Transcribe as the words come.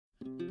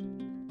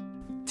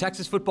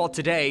Texas Football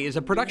Today is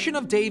a production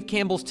of Dave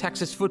Campbell's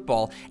Texas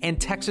Football and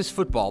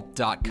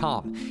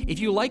TexasFootball.com. If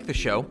you like the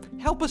show,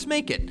 help us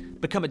make it.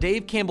 Become a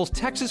Dave Campbell's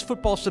Texas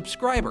Football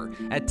subscriber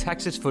at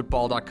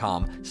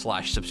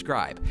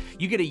TexasFootball.com/subscribe.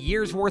 You get a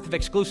year's worth of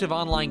exclusive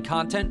online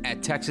content at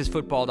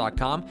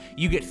TexasFootball.com.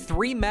 You get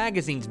 3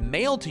 magazines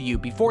mailed to you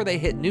before they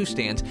hit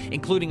newsstands,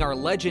 including our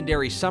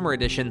legendary summer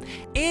edition,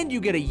 and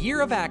you get a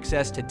year of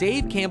access to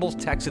Dave Campbell's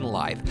Texan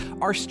Live,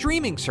 our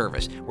streaming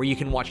service where you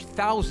can watch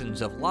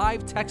thousands of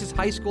live Texas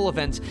high school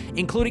events,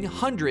 including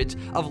hundreds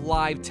of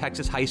live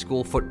Texas high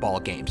school football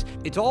games.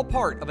 It's all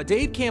part of a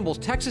Dave Campbell's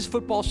Texas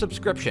Football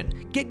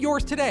subscription. Get yours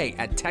today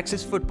at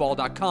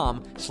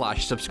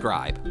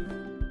TexasFootball.com/subscribe.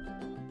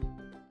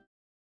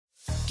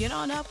 Get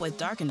on up with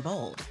Dark and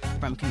Bold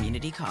from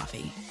Community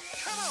Coffee.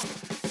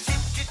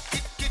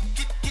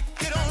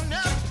 Get on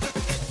up.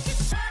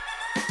 Bust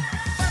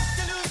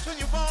the loose when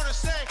you wanna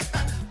say,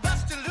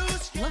 bust the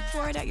loose. Look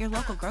for it at your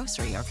local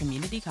grocery or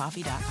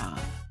communitycoffee.com.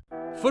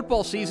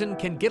 Football season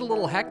can get a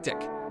little hectic,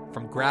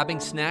 from grabbing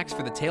snacks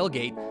for the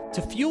tailgate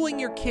to fueling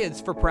your kids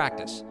for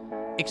practice.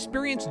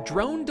 Experience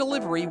drone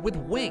delivery with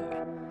Wing.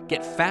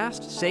 Get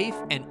fast, safe,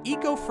 and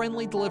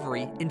eco-friendly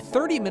delivery in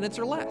 30 minutes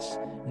or less,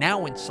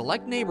 now in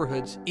select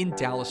neighborhoods in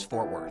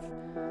Dallas-Fort Worth.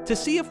 To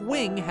see if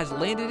Wing has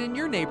landed in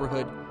your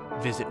neighborhood,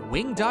 visit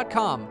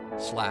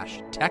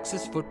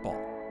wing.com/TexasFootball.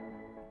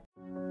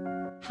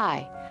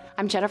 Hi,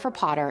 I'm Jennifer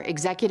Potter,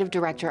 Executive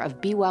Director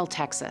of Be Well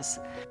Texas.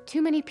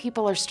 Too many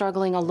people are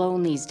struggling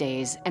alone these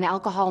days, and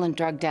alcohol and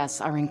drug deaths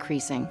are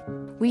increasing.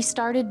 We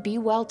started Be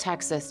Well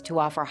Texas to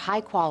offer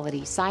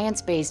high-quality,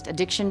 science-based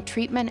addiction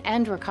treatment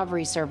and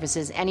recovery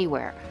services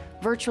anywhere,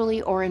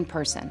 virtually or in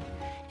person.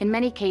 In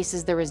many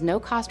cases, there is no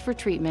cost for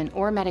treatment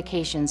or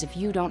medications if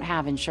you don't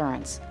have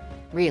insurance.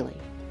 Really.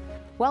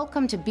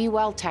 Welcome to Be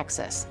Well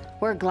Texas.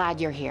 We're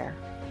glad you're here.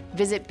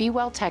 Visit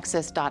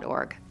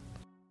BeWellTexas.org.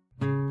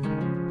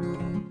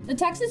 The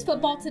Texas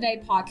Football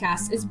Today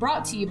podcast is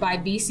brought to you by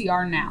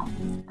VCR Now.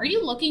 Are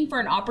you looking for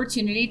an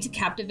opportunity to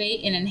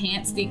captivate and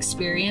enhance the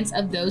experience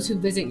of those who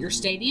visit your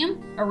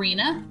stadium,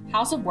 arena,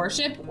 house of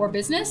worship, or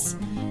business?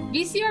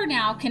 VCR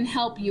Now can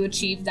help you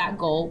achieve that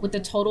goal with the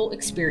total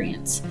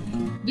experience.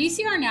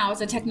 VCR Now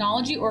is a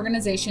technology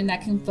organization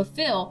that can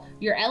fulfill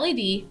your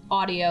LED,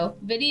 audio,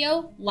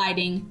 video,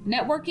 lighting,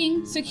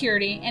 networking,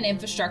 security, and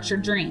infrastructure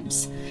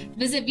dreams.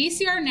 Visit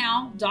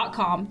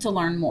VCRNow.com to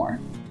learn more.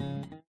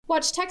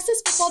 Watch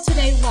Texas Football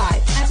Today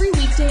live every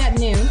weekday at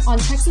noon on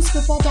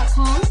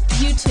TexasFootball.com,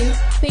 YouTube,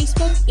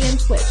 Facebook, and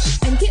Twitch,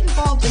 and get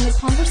involved in the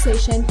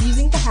conversation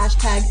using the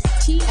hashtag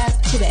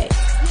TFToday.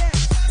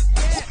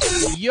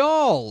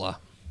 Y'all,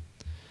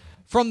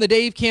 from the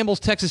Dave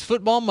Campbell's Texas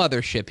Football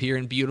Mothership here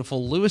in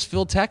beautiful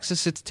Lewisville,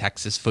 Texas, it's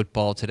Texas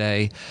Football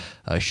Today,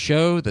 a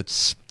show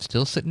that's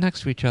still sitting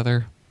next to each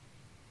other.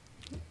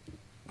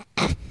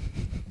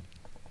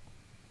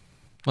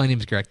 My name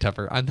is Greg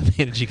Tupper. I'm the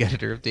managing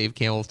editor of Dave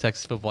Campbell's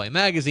Texas Football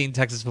Magazine,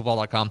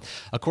 TexasFootball.com,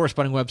 a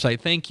corresponding website.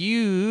 Thank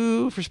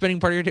you for spending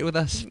part of your day with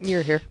us.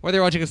 You're here. Whether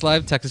you're watching us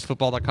live,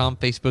 TexasFootball.com,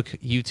 Facebook,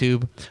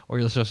 YouTube, or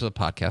you're listening to the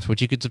podcast,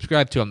 which you can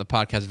subscribe to on the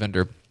podcast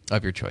vendor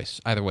of your choice.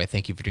 Either way,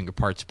 thank you for doing your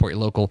part. Support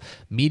your local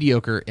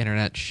mediocre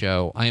internet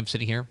show. I am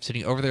sitting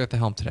over there at the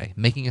helm today,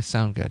 making us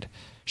sound good.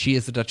 She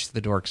is the Duchess of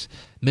the Dorks,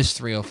 Miss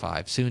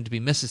 305, soon to be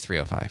Mrs.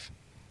 305.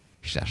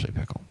 She's Ashley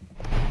Pickle.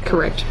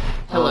 Correct.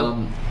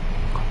 Hello.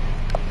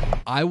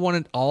 All I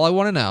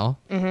want to know,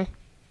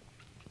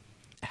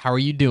 how are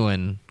you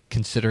doing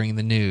considering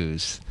the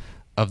news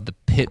of the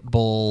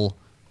Pitbull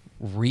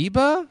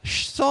Reba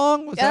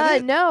song? Was that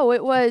it? No,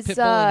 it was Pitbull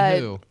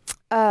and who?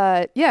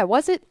 Yeah,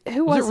 was it?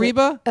 Who was it? Was it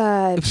Reba?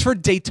 It was for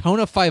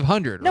Daytona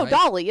 500, no, right?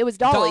 Dolly. It was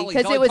Dolly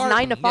because it was Parton,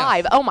 9 to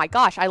 5. yes. Oh my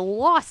gosh, I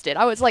lost it.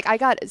 I was like, I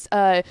got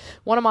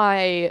one of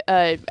my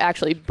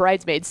actually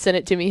bridesmaids sent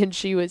it to me, and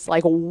she was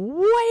like, "Wait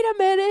a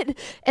minute,"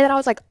 and then I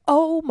was like,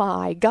 "Oh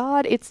my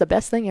god, it's the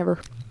best thing ever."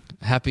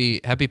 Happy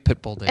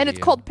Pitbull Day. And it's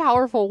called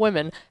Powerful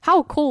Women.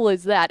 How cool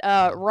is that?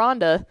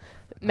 Rhonda,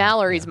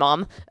 Mallory's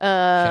mom.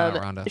 Shout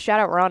out Rhonda.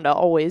 Shout out Rhonda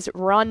always.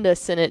 Rhonda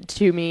sent it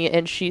to me,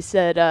 and she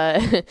said,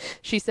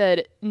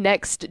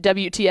 next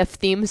WTF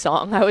theme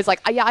song. I was like,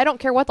 yeah, I don't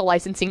care what the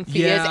licensing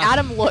fee is.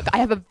 Adam, look, I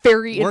have a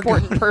very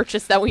important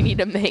purchase that we need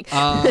to make.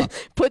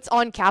 Puts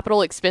on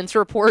capital expense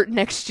report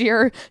next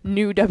year.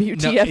 New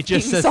WTF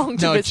theme song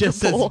to Mr. it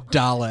just Bull. says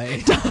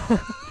Dale.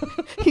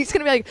 He's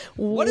gonna be like,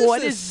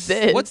 what is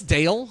this? What's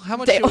Dale? How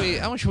much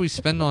should we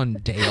spend on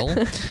Dale?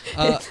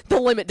 The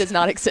limit does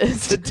not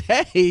exist.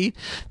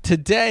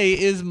 Today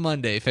is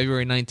Monday,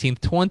 February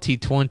 19th,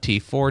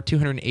 2024.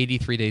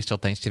 283 days till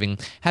Thanksgiving.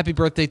 Happy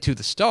birthday to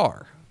the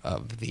star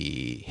of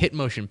the hit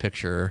motion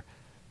picture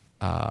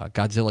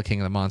Godzilla King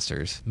of the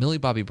Monsters. Millie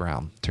Bobby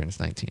Brown turns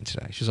 19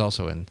 today. She's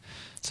also in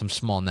some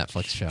small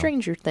Netflix show.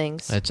 Stranger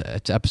Things. It's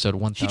episode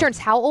 1000. She turns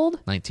how old?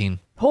 19.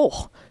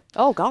 Oh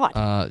God.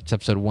 It's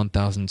episode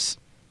 1000.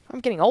 I'm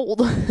getting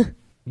old.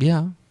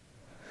 Yeah.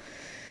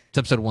 It's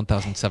episode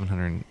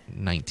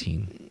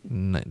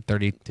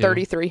 1719.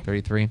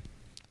 33.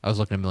 I was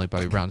looking at Millie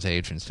Bobby Brown's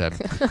age instead.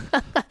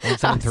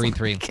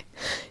 1733.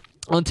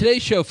 On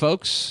today's show,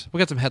 folks, we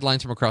got some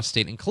headlines from across the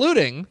state,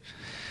 including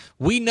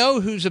we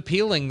know who's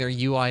appealing their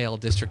UIL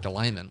district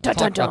alignment.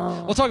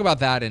 We'll talk about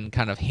that and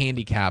kind of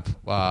handicap,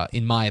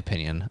 in my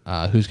opinion,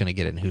 who's going to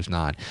get it and who's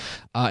not.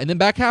 And then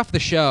back half of the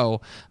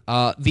show,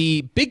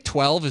 the Big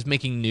 12 is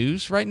making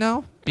news right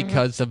now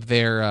because of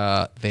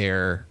their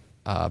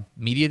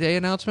Media Day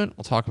announcement.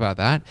 We'll talk about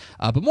that.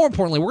 But more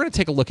importantly, we're going to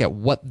take a look at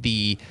what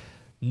the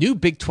new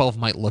Big 12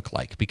 might look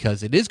like,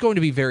 because it is going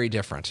to be very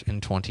different in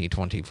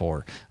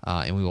 2024,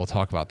 and we will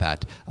talk about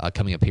that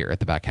coming up here at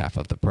the back half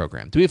of the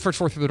program. Do we have first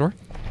four through the door?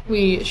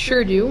 We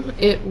sure do.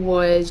 It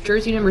was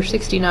jersey number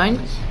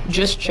 69,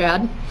 just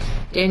Chad,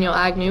 Daniel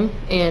Agnew,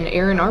 and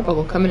Aaron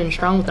Arbuckle coming in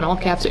strong with an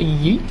all-caps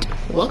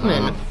yeet. Welcome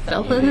in,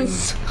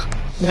 fellas.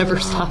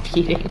 Never stop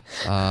eating.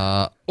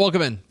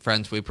 Welcome in,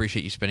 friends. We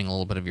appreciate you spending a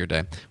little bit of your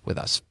day with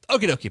us.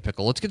 Okie dokie,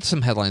 Pickle. Let's get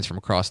some headlines from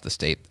across the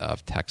state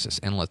of Texas,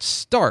 and let's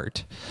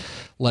start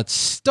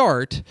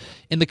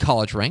in the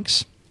college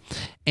ranks.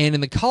 And in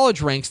the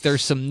college ranks,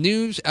 there's some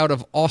news out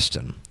of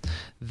Austin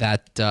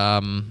that,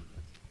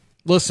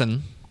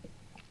 listen,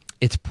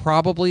 it's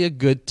probably a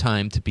good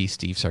time to be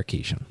Steve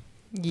Sarkisian.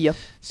 Yep.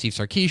 Steve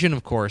Sarkisian,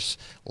 of course,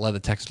 led the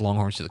Texas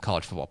Longhorns to the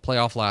college football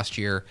playoff last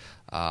year,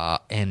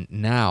 and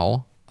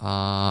now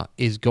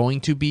is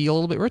going to be a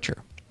little bit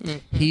richer.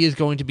 Mm-hmm. He is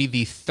going to be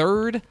the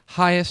third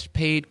highest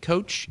paid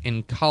coach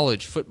in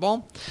college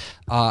football,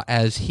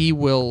 as he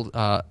will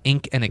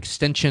ink an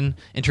extension.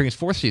 Entering his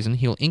fourth season,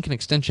 he will ink an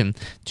extension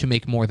to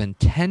make more than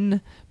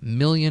 $10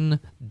 million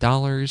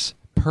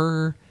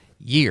per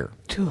year.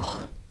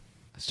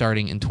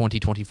 Starting in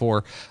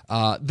 2024.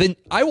 Then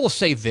I will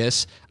say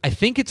this. I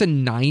think it's a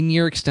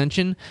 9-year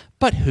extension,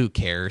 but who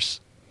cares?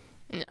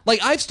 No. Like,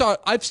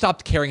 I've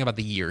stopped caring about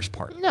the years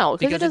part. No,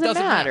 because it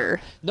doesn't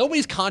matter.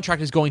 Nobody's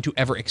contract is going to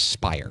ever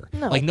expire.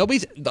 No. Like,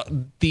 nobody's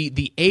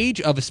the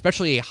age of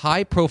especially a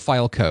high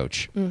profile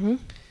coach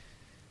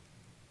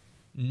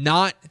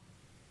not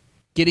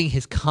getting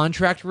his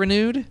contract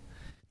renewed,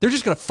 they're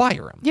just going to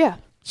fire him. Yeah.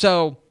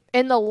 So,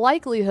 and the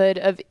likelihood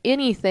of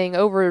anything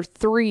over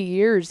 3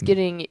 years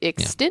getting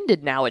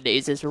extended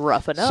nowadays is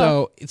rough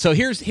enough. So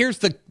here's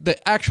the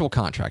actual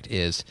contract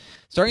is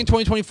starting in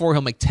 2024,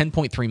 he'll make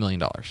 $10.3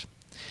 million.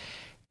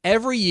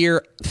 Every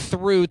year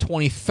through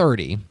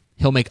 2030,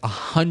 he'll make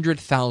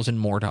 $100,000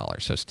 more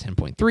dollars. So it's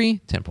 10.3,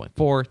 10.4,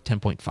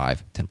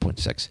 10.5,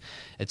 10.6,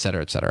 et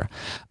cetera, et cetera.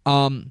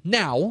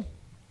 Now,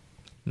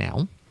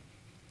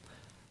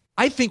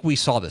 I think we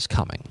saw this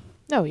coming.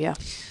 Oh, yeah.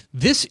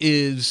 This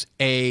is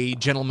a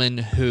gentleman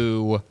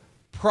who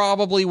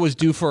probably was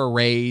due for a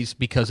raise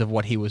because of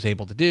what he was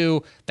able to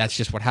do. That's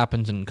just what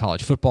happens in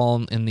college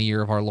football in the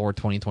year of our Lord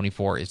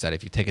 2024, is that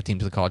if you take a team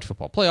to the college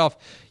football playoff,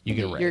 you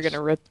get a raise. You're going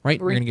to rip, right?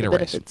 You're going to get a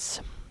raise.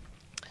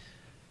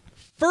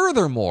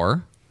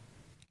 Furthermore,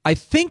 I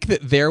think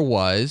that there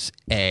was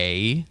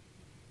the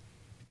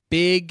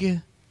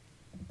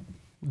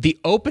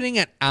opening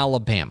at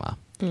Alabama.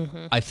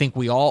 Mm-hmm. I think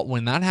we all,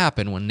 when that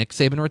happened, when Nick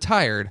Saban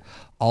retired,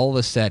 all of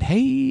us said,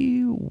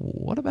 "Hey,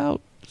 what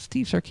about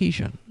Steve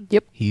Sarkisian?"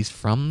 Yep, he's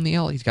from the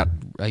He's got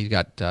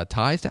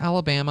ties to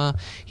Alabama.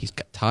 He's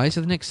got ties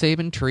to the Nick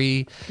Saban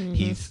tree. Mm-hmm.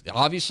 He's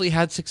obviously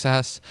had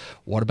success.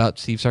 What about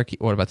Steve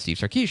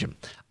Sarkisian?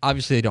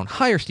 Obviously, they don't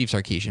hire Steve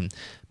Sarkisian,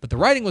 but the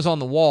writing was on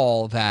the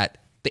wall that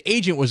the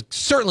agent was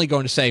certainly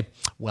going to say,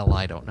 "Well,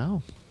 I don't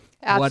know."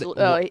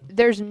 Absolutely,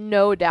 there's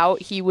no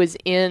doubt he was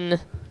in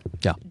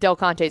Del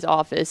Conte's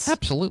office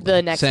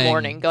the next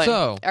morning going,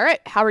 all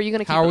right, how are you going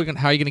to keep him?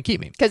 How are you going to keep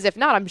me? Because if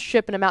not, I'm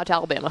shipping him out to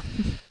Alabama.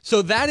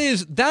 So that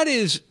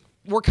is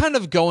we're kind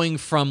of going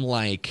from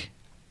like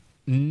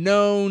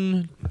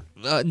known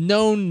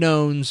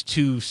knowns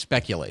to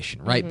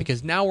speculation, right? Mm-hmm.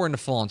 Because now we're into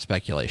full-on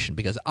speculation,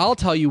 because I'll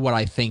tell you what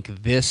I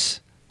think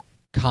this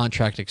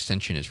contract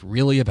extension is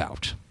really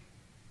about.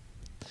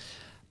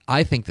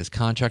 I think this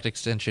contract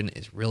extension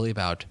is really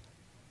about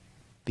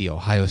the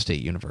Ohio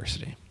State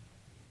University.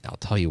 I'll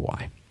tell you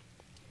why.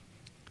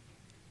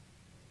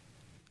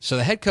 So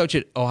the head coach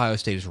at Ohio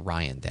State is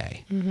Ryan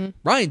Day. Mm-hmm.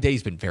 Ryan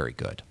Day's been very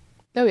good.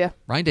 Oh, yeah.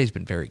 Ryan Day's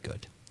been very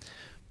good.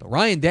 But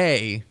Ryan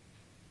Day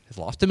has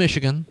lost to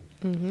Michigan,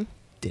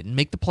 didn't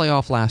make the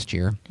playoff last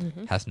year,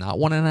 has not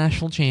won a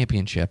national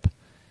championship.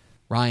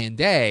 Ryan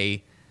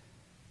Day,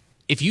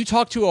 if you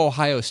talk to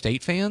Ohio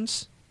State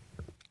fans,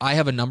 I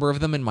have a number of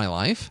them in my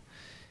life.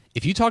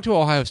 If you talk to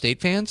Ohio State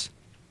fans,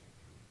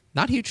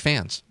 not huge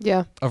fans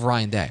of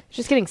Ryan Day. It's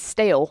just getting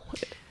stale.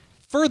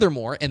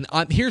 Furthermore, and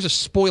here's a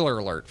spoiler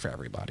alert for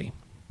everybody.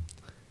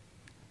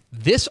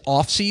 This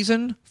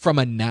offseason, from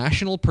a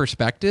national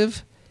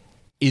perspective,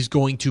 is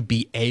going to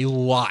be a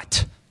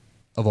lot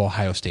of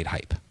Ohio State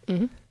hype.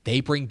 Mm-hmm. They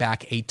bring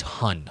back a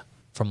ton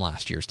from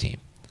last year's team.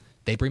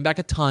 They bring back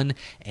a ton,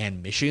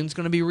 and Michigan's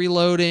going to be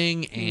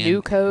reloading. And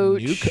new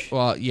coach.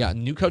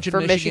 New coach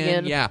in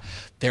Michigan. Yeah,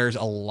 there's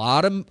a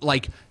lot of,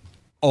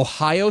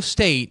 Ohio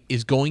State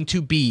is going to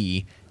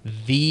be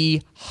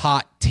the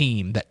hot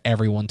team that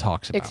everyone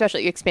talks about.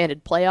 Especially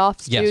expanded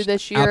playoffs, too,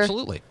 this year.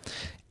 Absolutely.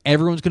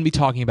 Everyone's going to be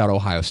talking about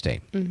Ohio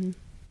State. Mm-hmm.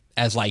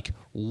 as like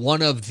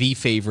one of the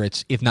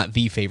favorites, if not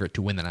the favorite,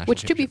 to win the national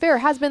Which, to be championship. fair,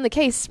 has been the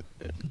case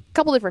a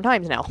couple different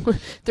times now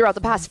throughout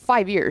the past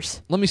 5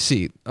 years. Let me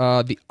see.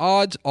 The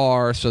odds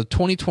are, so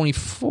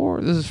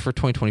 2024, this is for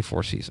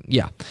 2024 season.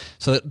 Yeah.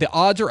 So the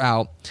odds are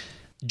out.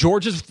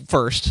 Georgia's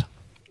first.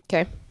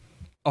 Okay.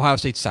 Ohio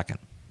State's second.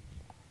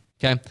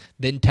 Okay.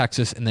 Then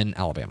Texas, and then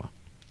Alabama.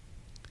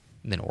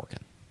 And then Oregon.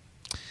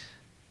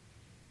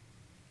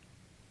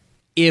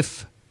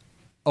 If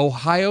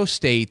Ohio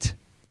State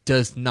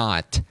does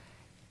not,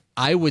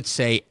 I would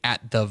say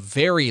at the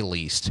very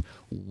least,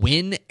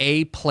 win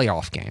a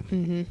playoff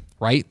game.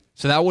 Right?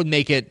 So that would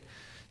make it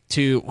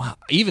to,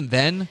 even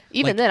then.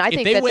 Even then, I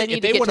think that they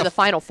need to get to the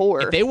Final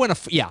Four. If they win I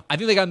think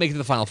they got to make it to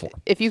the Final Four.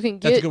 If you can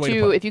get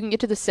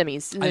to the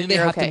semis, then I think they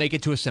have to make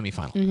it to a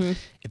semifinal.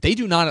 If they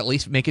do not at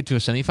least make it to a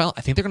semifinal,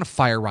 I think they're going to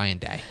fire Ryan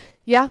Day.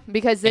 Yeah,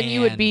 because then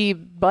you would be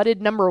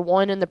butted number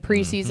one in the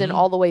preseason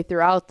all the way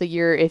throughout the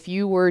year. If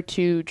you were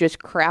to just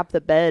crap the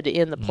bed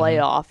in the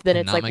playoff, then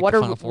it's like,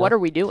 what are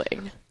we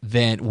doing?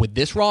 Then with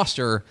this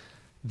roster,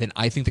 then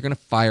I think they're going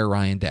to fire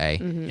Ryan Day.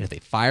 And if they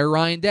fire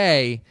Ryan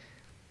Day,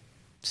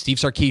 Steve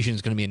Sarkisian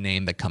is going to be a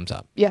name that comes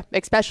up. Yeah,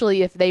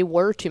 especially if they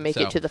were to make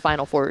it to the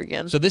Final Four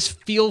again. So this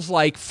feels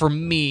like, for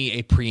me,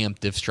 a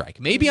preemptive strike.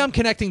 Maybe I'm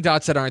connecting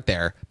dots that aren't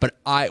there, but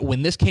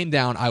when this came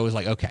down, I was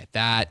like, okay,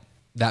 that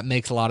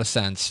makes a lot of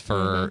sense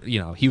for,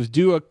 he was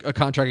due a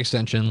contract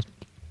extension.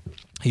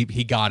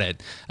 He got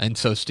it. And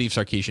so Steve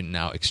Sarkisian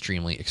now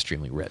extremely,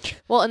 extremely rich.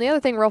 Well, and the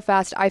other thing real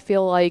fast, I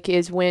feel like,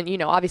 is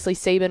when, obviously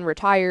Saban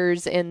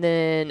retires and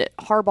then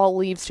Harbaugh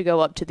leaves to go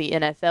up to the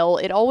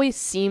NFL, it always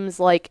seems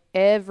like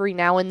every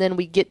now and then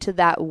we get to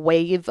that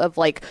wave of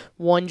like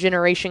one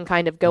generation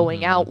kind of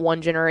going out,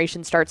 one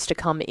generation starts to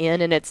come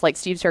in, and it's like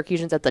Steve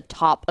Sarkisian's at the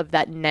top of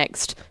that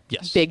next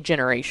big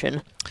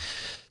generation.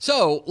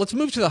 So let's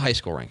move to the high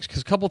school ranks,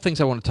 because a couple of things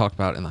I want to talk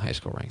about in the high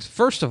school ranks.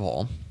 First of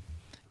all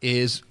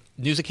is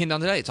news that came down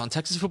today. It's on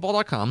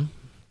TexasFootball.com.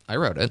 I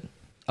wrote it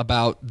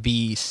about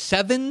the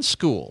 7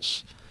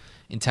 schools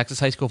in Texas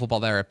high school football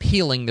that are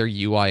appealing their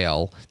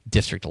UIL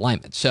district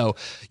alignment. So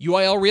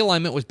UIL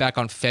realignment was back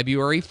on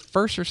February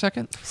 1st or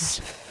 2nd?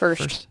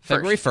 First.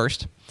 February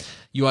 1st.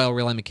 UIL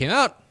realignment came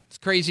out. It's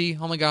crazy.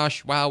 Oh my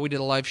gosh. Wow, we did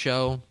a live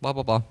show. Blah,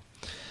 blah,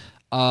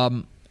 blah.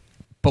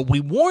 But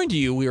we warned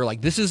you. We were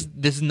like, this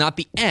is not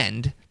the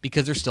end,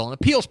 because there's still an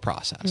appeals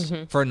process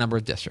for a number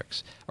of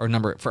districts, or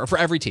for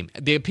every team.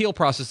 The appeal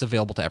process is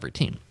available to every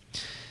team.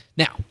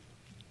 Now,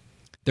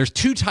 there's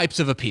 2 types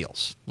of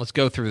appeals. Let's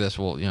go through this.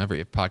 Well,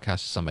 every podcast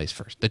is somebody's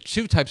first. The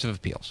 2 types of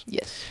appeals.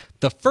 Yes.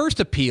 The first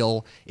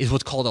appeal is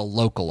what's called a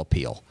local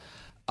appeal.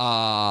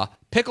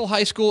 Pickle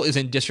High School is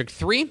in District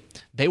 3.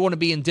 They want to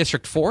be in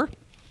District 4.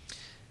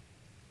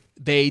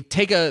 They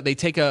take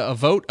a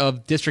vote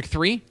of District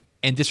 3.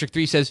 And District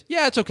 3 says,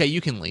 yeah, it's okay,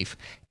 you can leave.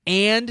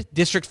 And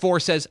District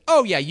 4 says,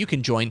 oh, yeah, you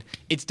can join.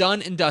 It's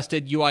done and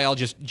dusted. UIL,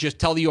 just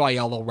tell the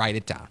UIL, they'll write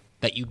it down.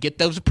 That you get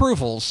those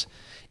approvals.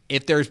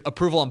 If there's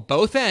approval on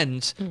both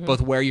ends, both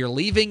where you're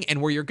leaving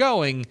and where you're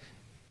going,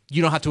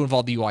 you don't have to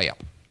involve the UIL.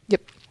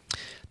 Yep.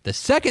 The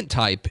second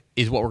type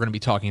is what we're going to be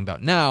talking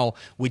about now,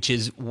 which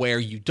is where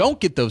you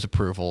don't get those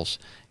approvals.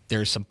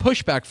 There's some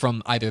pushback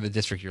from either the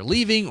district you're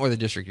leaving or the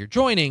district you're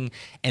joining,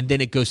 and then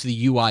it goes to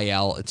the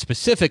UIL, and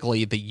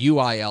specifically the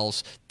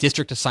UIL's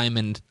District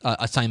Assignment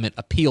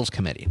Appeals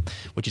Committee,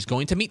 which is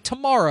going to meet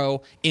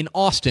tomorrow in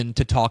Austin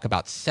to talk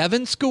about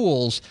 7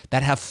 schools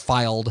that have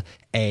filed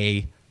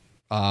an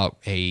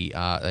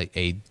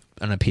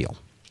appeal.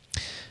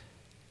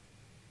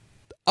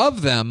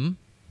 Of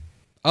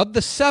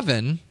the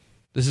 7,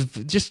 this is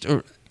just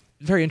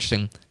very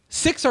interesting.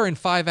 6 are in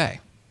 5A.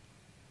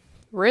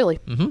 Really?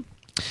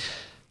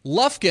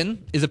 Lufkin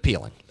is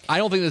appealing. I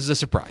don't think this is a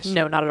surprise.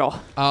 No, not at all.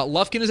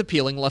 Lufkin is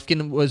appealing.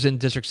 Lufkin was in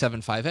District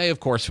 7 5A, of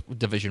course,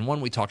 Division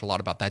 1. We talked a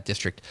lot about that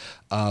district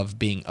of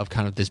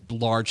kind of this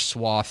large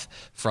swath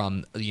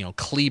from,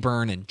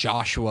 Cleburne and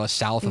Joshua,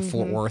 south of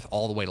Fort Worth,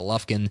 all the way to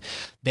Lufkin.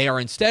 They are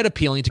instead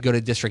appealing to go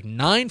to District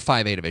 9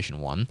 5A Division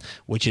 1,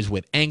 which is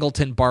with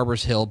Angleton,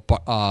 Barbers Hill,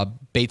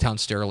 Baytown,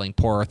 Sterling,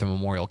 Port Arthur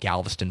Memorial,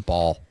 Galveston,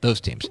 Ball, those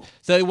teams.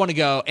 So they want to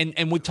go,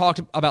 and we talked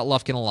about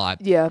Lufkin a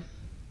lot. Yeah.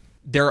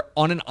 They're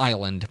on an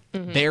island.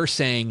 They're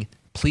saying,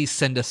 please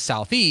send us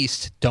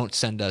southeast, don't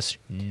send us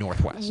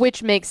northwest.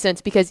 Which makes sense,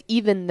 because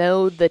even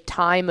though the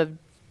time of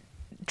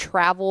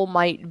travel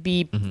might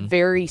be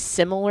very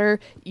similar,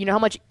 you know how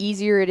much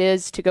easier it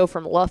is to go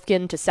from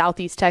Lufkin to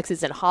southeast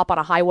Texas and hop on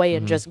a highway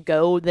and just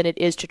go than it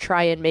is to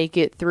try and make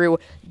it through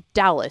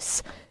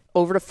Dallas,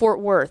 over to Fort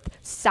Worth,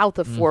 south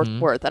of Fort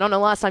Worth. I don't know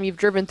the last time you've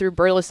driven through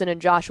Burleson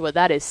and Joshua.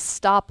 That is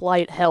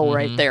stoplight hell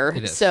right there.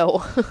 It is.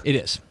 So it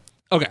is.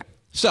 Okay.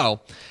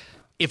 So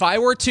if I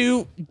were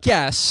to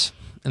guess,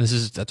 and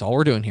that's all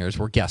we're doing here is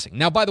we're guessing.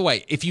 Now, by the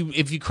way, if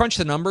you crunch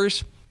the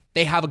numbers,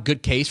 they have a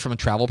good case from a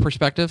travel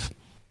perspective.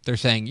 They're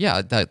saying,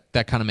 yeah,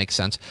 that kind of makes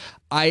sense.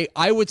 I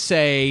would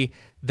say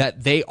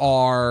that they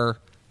are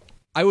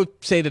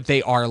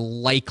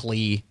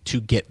likely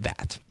to get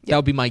that. Yep. That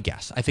would be my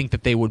guess. I think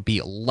that they would be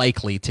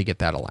likely to get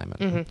that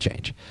alignment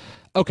change.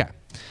 Okay.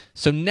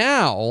 So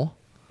now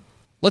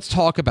let's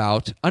talk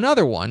about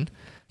another one.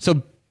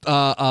 So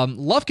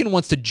Lufkin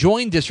wants to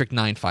join District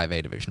 9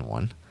 5A Division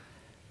 1.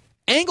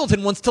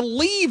 Angleton wants to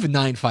leave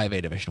 9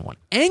 5A Division 1.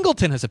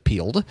 Angleton has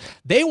appealed.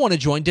 They want to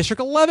join District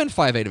 11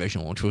 5A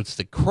Division 1, which was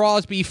the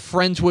Crosby,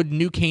 Friendswood,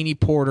 New Caney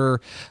Porter,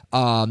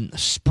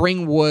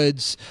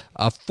 Springwoods,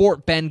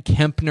 Fort Bend,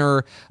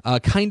 Kempner,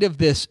 kind of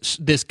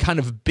this kind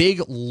of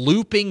big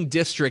looping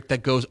district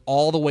that goes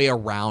all the way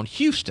around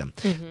Houston.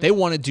 They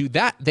want to do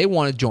that. They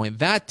want to join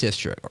that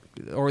district,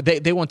 or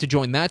they want to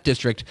join that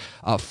district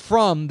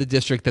from the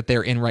district that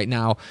they're in right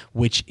now,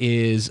 which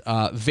is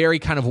very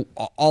kind of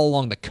all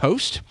along the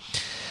coast.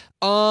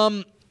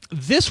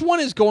 This one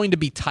is going to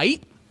be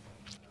tight.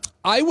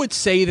 I would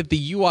say that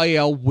the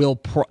UIL will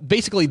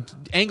basically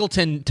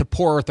Angleton to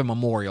Port Arthur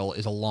Memorial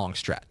is a long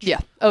stretch. Yeah.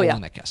 Oh, yeah.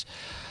 That case.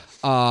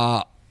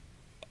 I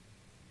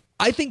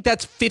think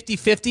that's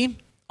 50-50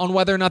 on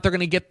whether or not they're going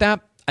to get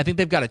that. I think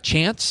they've got a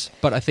chance,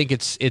 but I think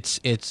it's.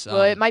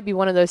 Well, it might be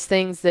one of those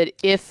things that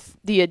if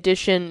the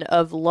addition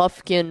of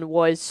Lufkin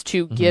was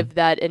to give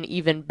that an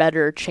even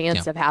better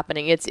chance of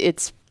happening,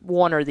 it's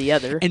one or the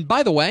other. And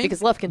by the way,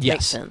 because Lufkin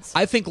makes sense.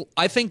 I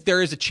think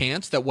there is a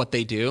chance that what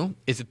they do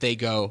is that they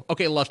go,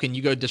 okay, Lufkin,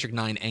 you go to District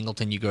 9,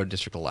 Angleton, you go to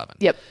District 11.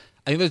 Yep.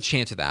 I think there's a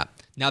chance of that.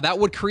 Now, that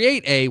would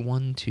create a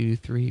 1, 2,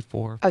 3,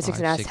 4, 5, I was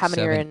just going to ask how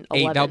many are in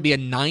 11. That would be a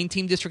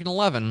 9-team District in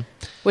 11.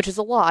 Which is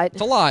a lot.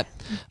 It's a lot.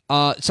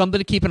 Something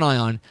to keep an eye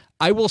on.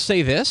 I will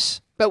say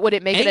this. But would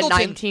it make it a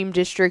 9-team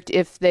district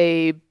if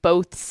they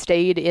both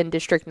stayed in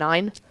District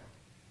 9?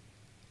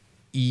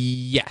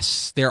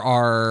 Yes. There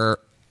are...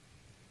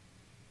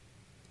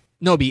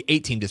 No, it'd be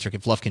 18 district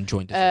if Lufkin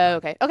joined District 9.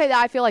 Okay. Okay,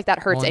 I feel like that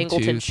hurts 1,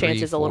 Angleton's 2, 3,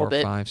 chances 4, a little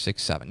bit. 5,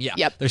 6, 7. Yeah.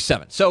 Yep. There's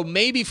 7. So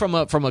maybe from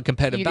a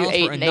competitive You do balance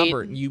 8 for a and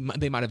number, 8.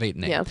 they might have 8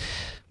 and 8. Yeah.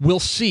 We'll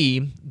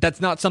see.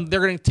 That's not something they're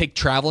going to take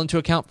travel into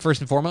account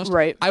first and foremost.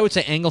 Right. I would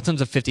say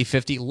Angleton's a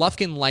 50-50.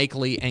 Lufkin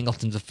likely,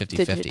 Angleton's a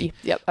 50-50.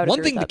 Yep. I would One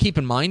agree thing with to that. keep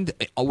in mind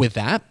with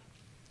that,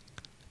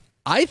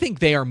 I think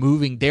they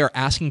are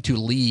asking to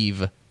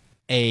leave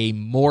a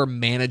more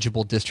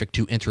manageable district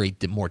to enter a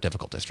more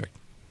difficult district.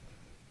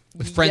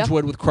 With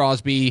Friendswood, with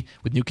Crosby,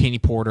 with New Caney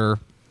Porter.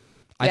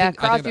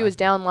 Crosby was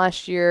down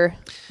last year,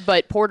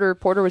 but Porter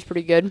was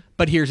pretty good.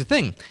 But here's the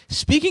thing.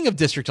 Speaking of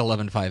District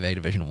 11 5A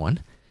Division 1,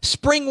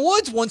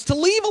 Springwoods wants to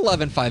leave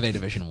 11 5A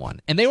Division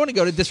 1, and they want to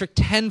go to District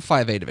 10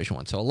 5A Division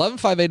 1. So 11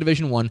 5A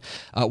Division 1,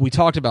 we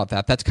talked about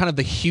that. That's kind of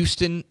the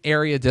Houston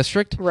area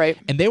district. Right.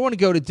 And they want to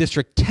go to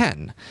District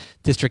 10.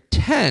 District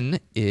 10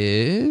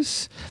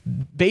 is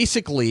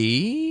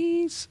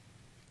basically...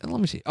 Let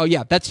me see. Oh,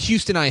 yeah, that's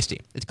Houston ISD.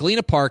 It's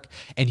Galena Park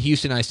and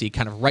Houston ISD,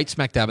 kind of right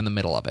smack dab in the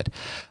middle of it.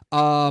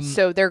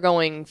 So they're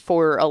going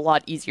for a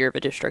lot easier of a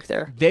district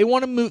there. They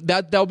want to move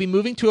they'll be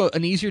moving to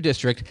an easier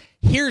district.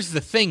 Here's the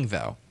thing,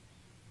 though.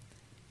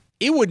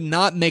 It would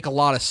not make a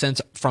lot of sense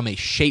from a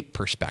shape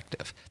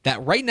perspective.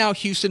 That right now,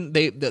 Houston,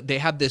 they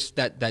have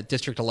that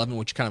District 11,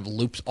 which kind of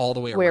loops all the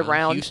way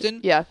around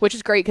Houston. Yeah, which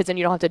is great because then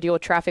you don't have to deal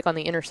with traffic on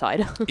the inner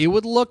side. It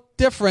would look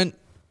different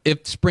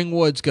if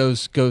Springwoods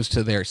goes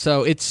to there.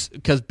 So it's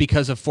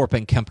because of Fort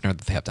Bend Kempner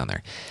that they have down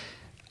there.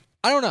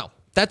 I don't know.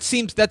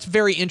 That's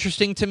very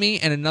interesting to me.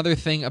 And another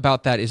thing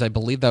about that is I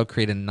believe that would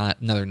create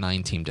another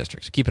 9-team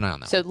district. So keep an eye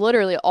on that. So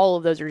literally all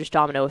of those are just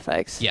domino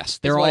effects. Yes,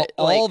 they're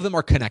all of them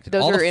are connected.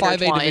 Those all are the 5A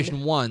intertwined. Division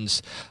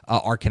 1s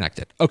are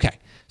connected. Okay,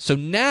 so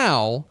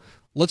now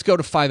let's go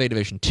to 5A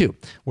Division 2,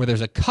 where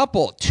there's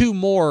two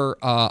more.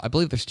 I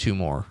believe there's 2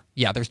 more.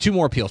 Yeah, there's 2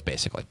 more appeals,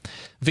 basically.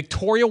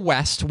 Victoria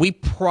West, we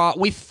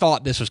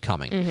thought this was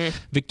coming. Mm-hmm.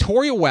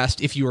 Victoria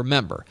West, if you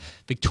remember,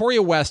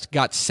 Victoria West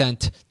got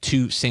sent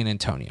to San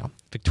Antonio.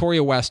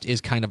 Victoria West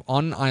is kind of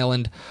on an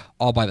island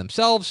all by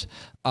themselves,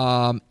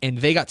 and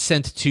they got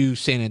sent to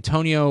San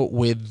Antonio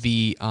with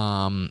the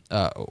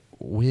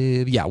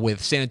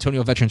with San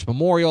Antonio Veterans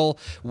Memorial,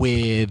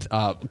 with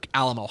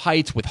Alamo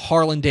Heights, with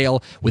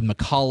Harlandale, with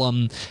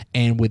McCollum,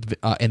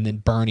 and then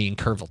Bernie and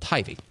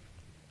Kerrville-Tivy.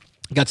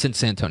 Got sent to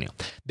San Antonio.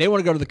 They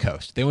want to go to the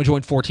coast. They want to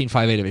join 14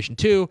 5A Division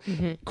 2.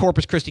 Mm-hmm.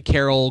 Corpus Christi,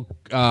 Carroll,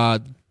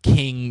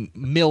 King,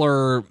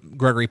 Miller,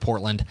 Gregory,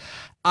 Portland.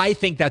 I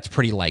think that's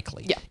pretty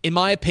likely. Yeah. In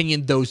my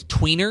opinion, those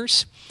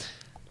tweeners,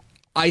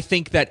 I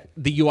think that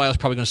the UIL is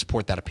probably going to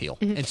support that appeal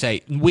and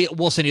say,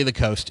 we'll send you to the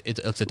coast.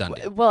 It's a done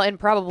deal. Well, and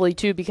probably,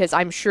 too, because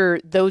I'm sure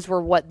those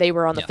were what they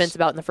were on the fence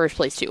about in the first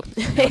place, too.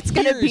 It's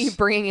going to be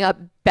bringing up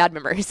bad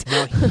memories.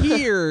 Now,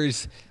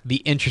 here's the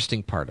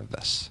interesting part of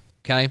this,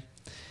 okay?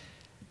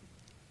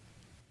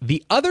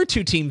 The other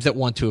 2 teams that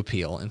want to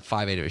appeal in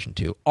 5A Division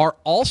 2 are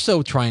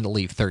also trying to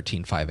leave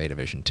 13 5A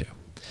Division 2.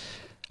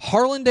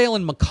 Harlandale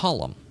and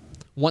McCollum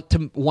want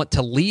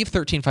to leave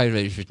 13 5A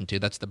Division 2.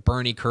 That's the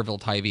Bernie,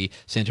 Kerrville-Tivy,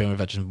 San Antonio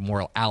Veterans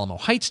Memorial, Alamo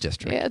Heights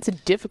district. Yeah, it's a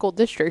difficult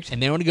district.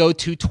 And they want to go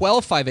to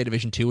 12 5A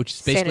Division 2, which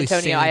is basically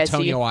San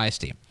Antonio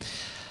ISD.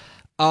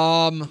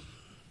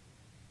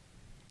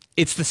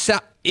 It's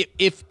the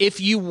if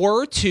you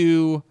were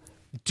to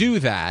do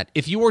that,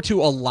 if you were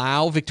to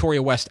allow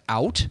Victoria West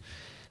out,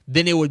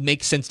 then it would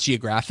make sense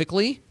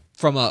geographically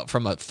from a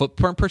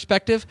footprint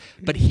perspective.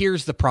 But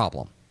here's the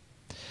problem.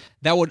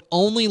 That would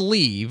only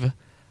leave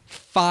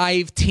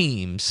 5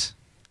 teams.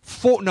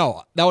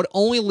 That would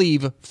only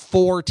leave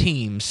 4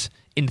 teams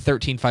in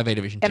 13 5A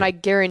Division 2. And I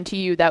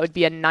guarantee you that would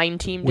be a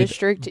 9-team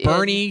district.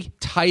 Bernie,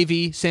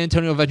 Tivy, San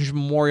Antonio Veterans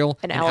Memorial,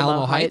 and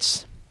Alamo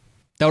Heights.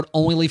 That would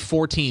only leave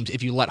 4 teams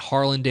if you let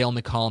Harlandale,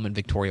 McCollum, and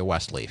Victoria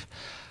West leave.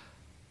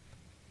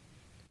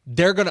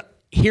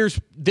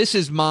 This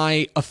is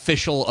my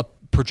official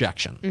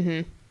projection.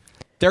 Mm-hmm.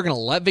 They're going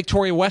to let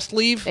Victoria West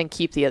leave and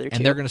keep the other 2.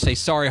 And they're going to say,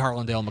 sorry,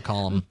 Harlandale,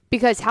 McCollum.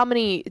 Because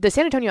the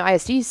San Antonio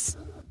ISD's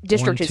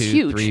district 1, 2, is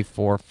huge. 3,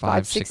 4,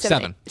 5, 6,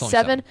 7.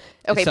 7?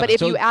 Okay, but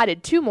if you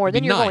added 2 more,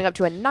 then you're 9. going up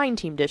to a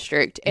 9-team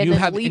district and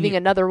then leaving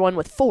another one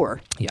with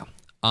 4. Yeah.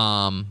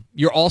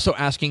 You're also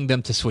asking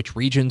them to switch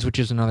regions, which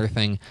is another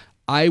thing.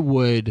 I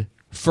would,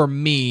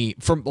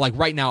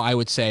 right now, I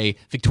would say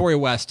Victoria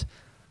West,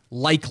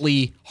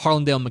 likely,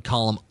 Harlandale,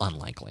 McCollum,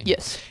 unlikely.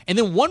 Yes. And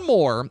then one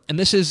more, and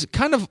this is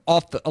kind of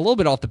a little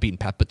bit off the beaten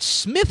path, but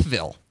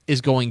Smithville is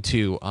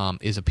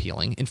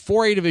appealing in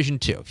 4A Division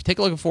 2. If you take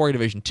a look at 4A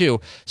Division 2,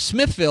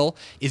 Smithville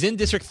is in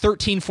District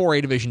 13,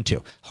 4A Division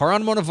 2.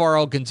 Geronimo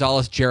Navarro,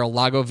 Gonzales, Jarrell,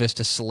 Lago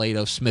Vista,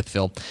 Salado,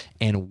 Smithville,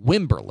 and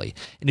Wimberley.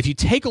 And if you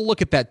take a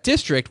look at that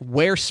district,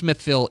 where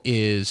Smithville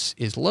is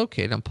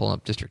located, I'm pulling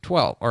up District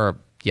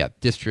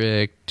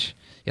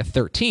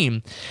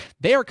 13.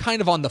 They are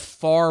kind of on the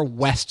far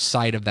west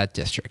side of that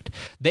district.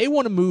 They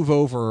want to move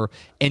over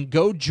and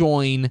go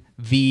join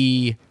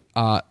the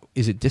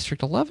is it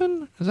District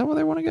 11? Is that where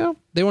they want to go?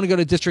 They want to go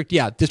to District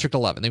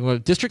 11. They want to go to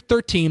District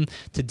 13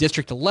 to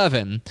District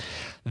 11.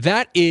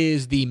 That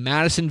is the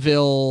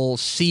Madisonville,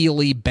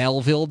 Sealy,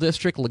 Belleville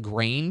district,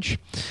 LaGrange.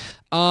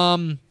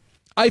 I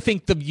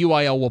think the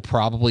UIL will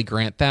probably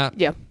grant that,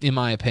 in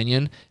my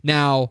opinion.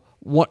 Now,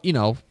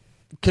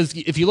 because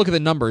if you look at the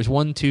numbers,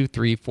 1, 2,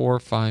 3, 4,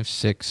 5,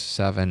 6,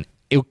 7,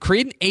 it would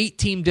create an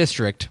 8-team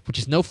district, which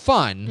is no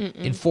fun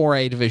in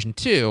 4A Division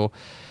 2.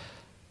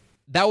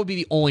 That would be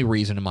the only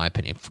reason, in my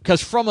opinion.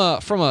 Because from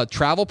a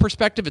travel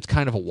perspective, it's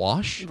kind of a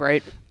wash.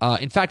 Right.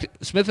 In fact,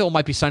 Smithville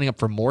might be signing up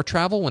for more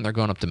travel when they're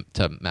going up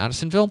to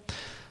Madisonville.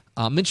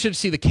 I'm interested to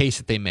see the case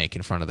that they make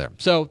in front of them.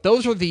 So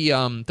those are the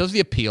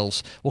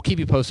appeals. We'll keep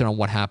you posted on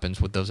what happens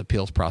with those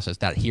appeals process.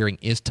 That hearing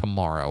is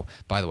tomorrow,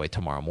 by the way,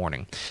 tomorrow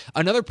morning.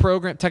 Another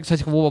program, Texas High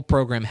School football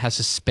program, has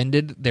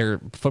suspended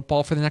their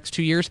football for the next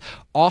 2 years.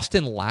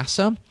 Austin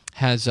Lassa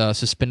has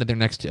suspended their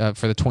next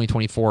for the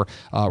 2024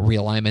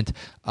 realignment.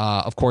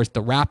 Of course,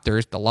 the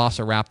Raptors, the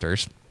Lassa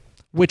Raptors,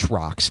 which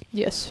rocks.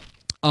 Yes.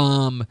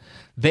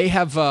 They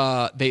have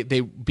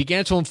they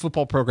began its own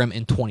football program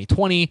in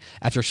 2020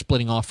 after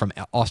splitting off from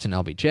Austin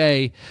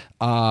LBJ.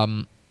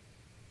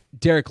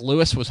 Derek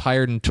Lewis was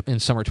hired in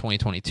summer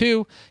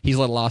 2022. He's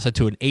led Lassa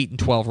to an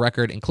 8-12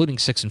 record, including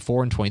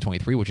 6-4 in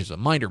 2023, which is a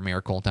minor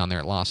miracle down there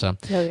at Lassa.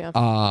 Oh yeah.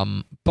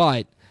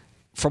 But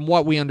from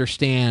what we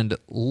understand,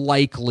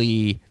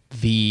 likely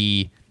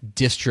the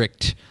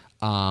district,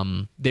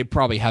 they're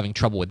probably having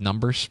trouble with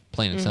numbers,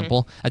 plain and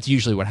simple. That's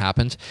usually what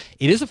happens.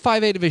 It is a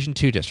 5A Division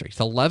 2 district. It's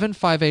 11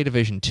 5A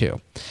Division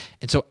 2.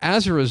 And so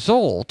as a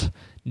result,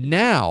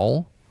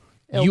 now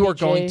LBJ, you are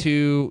going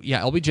to,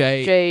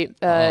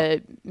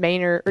 LBJ.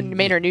 Manor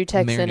New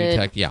Tech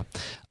Synod.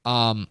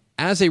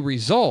 As a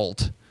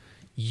result,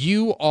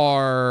 you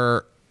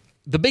are...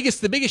 The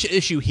biggest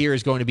issue here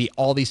is going to be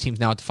all these teams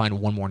now have to find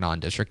one more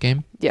non-district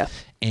game. Yeah.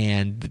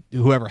 And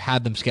whoever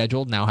had them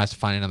scheduled now has to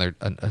find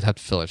have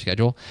to fill their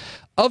schedule.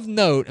 Of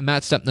note, and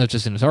Matt Stepp notes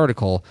this in his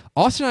article,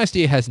 Austin ISD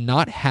has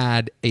not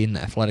had an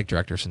athletic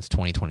director since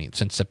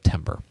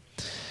September.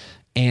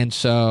 And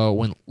so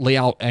when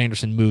Leal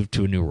Anderson moved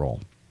to a new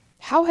role.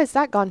 How has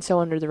that gone so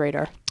under the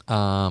radar?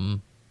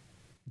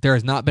 There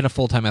has not been a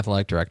full-time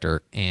athletic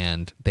director,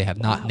 and they have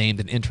not named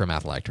an interim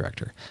athletic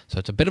director. So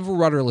it's a bit of a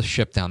rudderless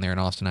ship down there in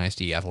Austin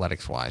ISD,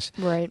 athletics-wise.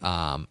 Right.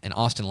 And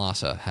Austin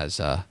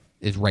Lassa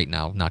is right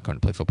now not going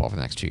to play football for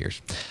the next 2 years.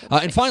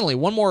 And finally,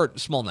 one more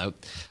small note.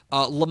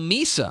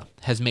 Lamesa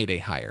has made a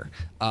hire.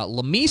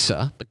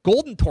 Lamesa, the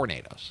Golden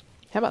Tornadoes.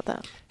 How about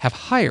that? Have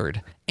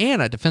hired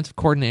Anna defensive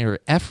coordinator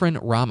Efren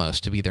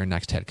Ramos to be their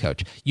next head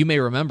coach. You may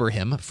remember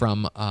him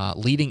from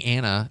leading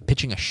Anna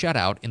pitching a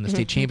shutout in the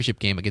state championship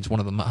game against one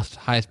of the most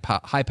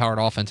high-powered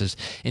offenses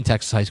in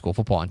Texas high school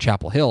football on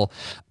Chapel Hill.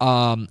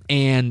 Ramos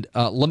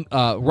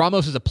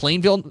is a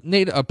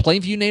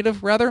Plainview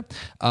native, rather.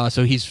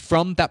 So he's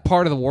from that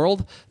part of the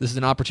world. This is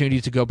an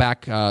opportunity to go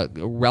back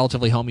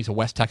relatively home. He's a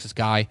West Texas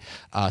guy,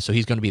 so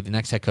he's going to be the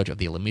next head coach of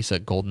the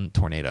Lamesa Golden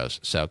Tornadoes.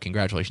 So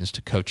congratulations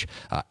to Coach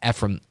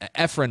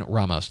Efren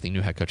Ramos, the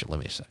new head coach at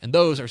Lamesa. And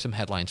those are some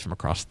headlines from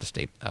across the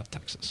state of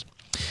Texas.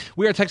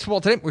 We are Texas Football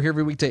Today. We're here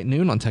every weekday at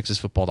noon on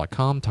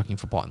TexasFootball.com, talking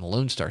football in the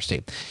Lone Star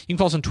State. You can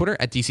follow us on Twitter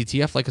at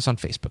DCTF, like us on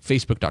Facebook,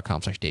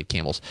 Facebook.com/Dave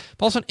Campbells.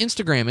 Follow us on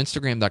Instagram,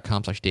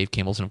 Instagram.com/Dave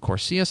Campbells, and of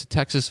course, see us at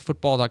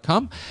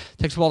TexasFootball.com.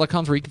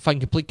 TexasFootball.com is where you can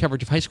find complete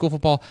coverage of high school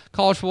football,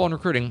 college football, and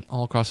recruiting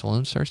all across the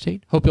Lone Star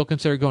State. Hope you'll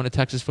consider going to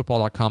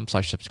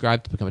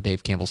TexasFootball.com/subscribe to become a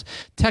Dave Campbell's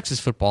Texas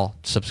Football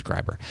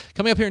subscriber.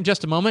 Coming up here in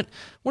just a moment,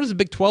 what does the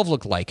Big 12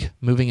 look like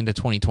moving into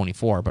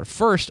 2024? But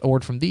first, a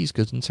word from these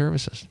goods and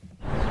services.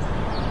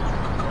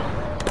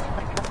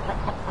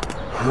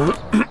 I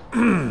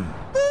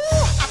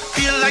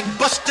feel like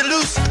bustin'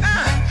 loose.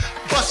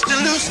 Bustin'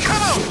 loose.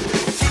 Come on.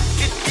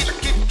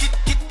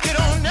 Get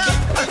on up.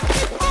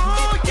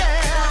 Oh,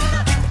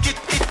 yeah.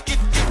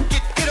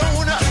 Get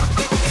on up.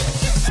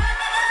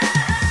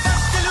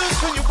 Bustin'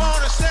 loose when you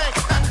wanna sing.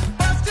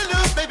 Bustin'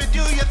 loose, baby,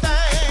 do your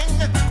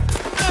thing.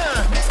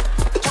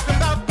 Talking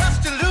about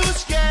bustin'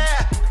 loose,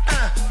 yeah.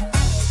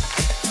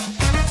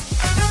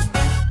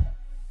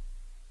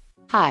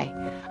 Hi,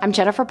 I'm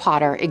Jennifer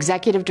Potter,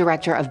 Executive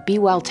Director of Be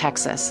Well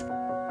Texas.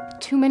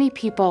 Too many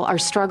people are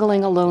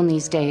struggling alone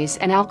these days,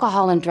 and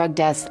alcohol and drug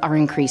deaths are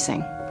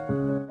increasing.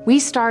 We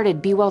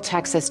started Be Well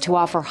Texas to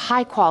offer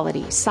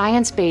high-quality,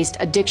 science-based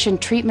addiction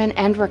treatment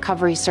and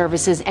recovery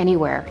services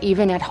anywhere,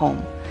 even at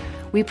home.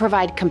 We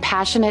provide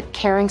compassionate,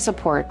 caring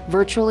support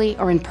virtually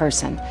or in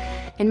person.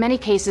 In many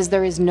cases,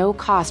 there is no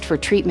cost for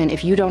treatment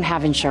if you don't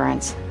have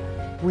insurance.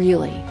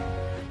 Really.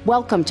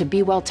 Welcome to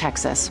Be Well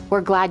Texas.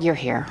 We're glad you're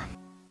here.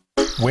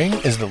 Wing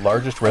is the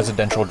largest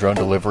residential drone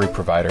delivery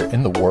provider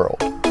in the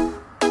world,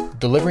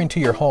 delivering to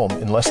your home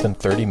in less than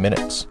 30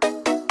 minutes.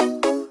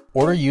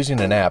 Order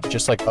using an app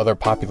just like other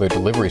popular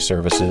delivery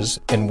services,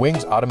 and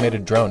Wing's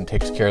automated drone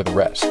takes care of the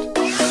rest.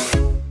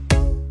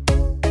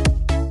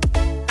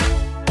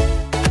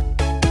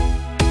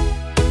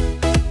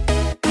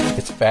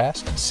 It's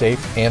fast,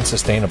 safe, and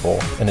sustainable,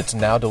 and it's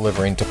now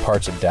delivering to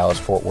parts of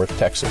Dallas-Fort Worth,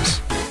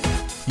 Texas.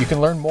 You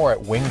can learn more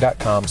at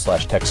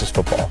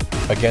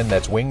wing.com/TexasFootball. Again,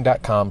 that's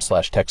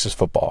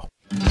wing.com/TexasFootball.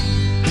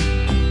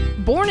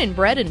 Born and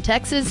bred in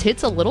Texas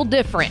hits a little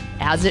different,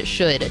 as it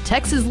should.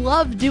 Texas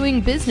loves doing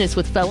business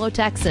with fellow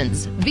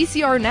Texans.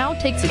 VCR Now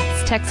takes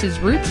its Texas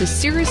roots as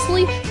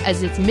seriously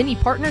as its many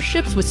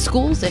partnerships with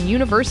schools and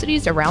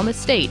universities around the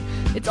state.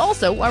 It's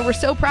also why we're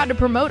so proud to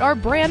promote our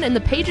brand in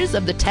the pages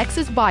of the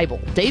Texas Bible,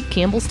 Dave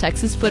Campbell's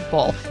Texas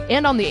Football,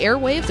 and on the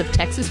airwaves of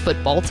Texas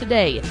Football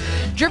Today.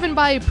 Driven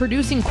by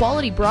producing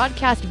quality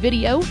broadcast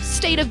video,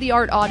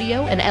 state-of-the-art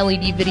audio, and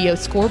LED video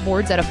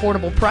scoreboards at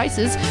affordable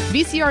prices,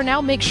 VCR Now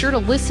makes sure to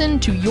listen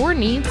to your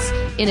needs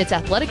in its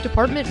athletic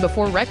department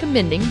before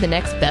recommending the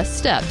next best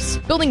steps.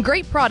 Building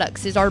great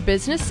products is our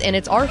business, and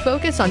it's our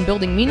focus on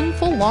building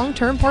meaningful,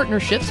 long-term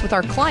partnerships with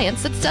our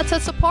clients that sets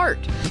us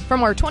apart.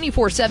 From our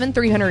 24/7,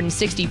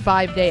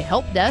 365-day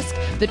help desk,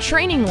 the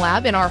training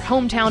lab in our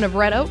hometown of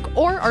Red Oak,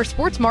 or our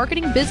sports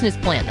marketing business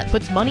plan that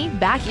puts money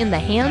back in the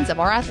hands of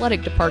our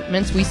athletic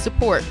departments we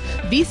support,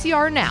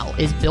 VCR Now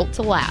is built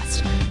to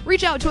last.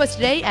 Reach out to us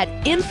today at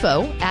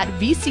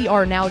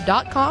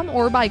info@vcrnow.com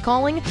or by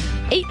calling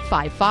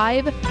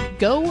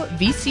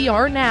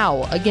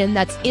 855-GO-VCR-NOW. Again,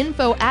 that's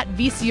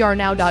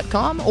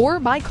info@vcrnow.com or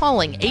by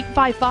calling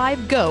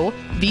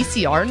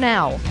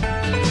 855-GO-VCR-NOW.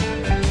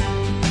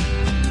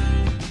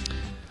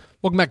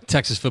 Welcome back to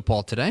Texas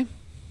Football Today.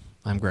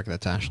 I'm Greg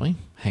Ashley,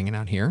 hanging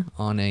out here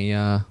on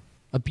a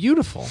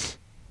beautiful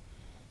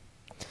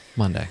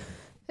Monday.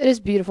 It is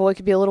beautiful. It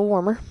could be a little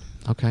warmer.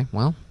 Okay,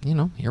 well,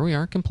 here we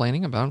are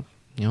complaining about,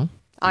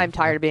 I'm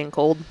tired of being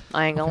cold.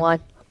 I ain't gonna lie.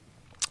 All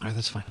right,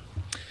 that's fine.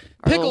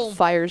 Our little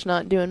fire's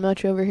not doing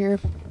much over here.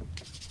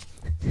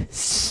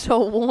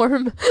 So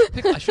warm.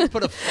 I should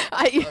put tomorrow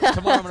I'm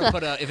going to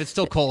put if it's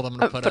still cold, I'm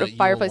going to put a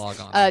fireplace. log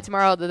on.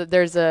 Tomorrow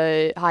there's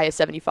a high of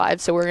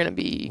 75, so we're going to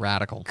be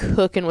radical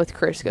cooking with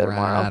Crisco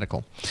tomorrow.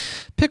 Radical.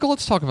 Pickle,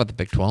 let's talk about the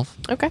Big 12.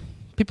 Okay.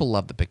 People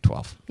love the Big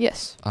 12.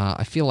 Yes.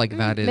 I feel like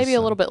that is... Maybe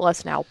a little bit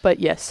less now, but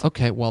yes.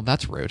 Okay, well,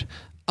 that's rude.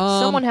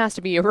 Someone has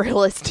to be a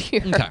realist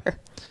here. Okay.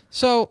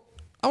 So,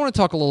 I want to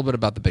talk a little bit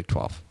about the Big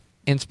 12.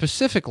 And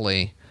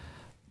specifically,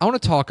 I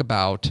want to talk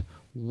about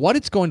what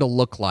it's going to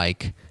look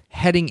like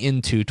heading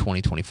into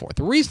 2024.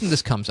 The reason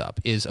this comes up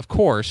is, of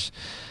course,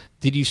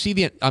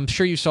 I'm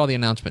sure you saw the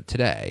announcement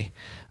today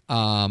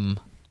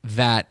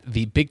that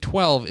the Big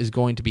 12 is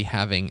going to be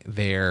having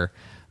their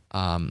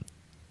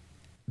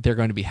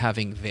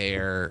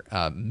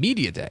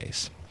media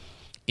days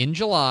in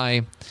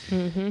July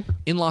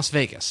in Las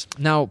Vegas.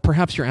 Now,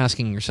 perhaps you're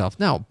asking yourself,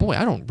 I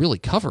don't really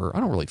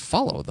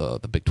follow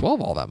the Big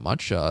 12 all that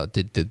much.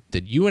 Did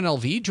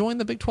UNLV join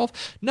the Big 12?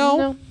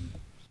 No.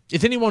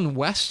 Is anyone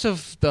west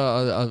of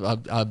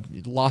the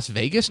Las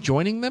Vegas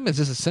joining them? Is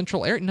this a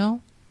central area?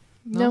 No.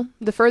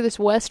 The furthest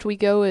west we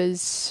go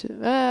is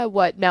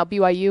what now?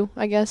 BYU,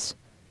 I guess.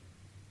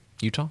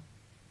 Utah.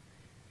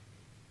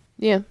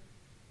 Yeah.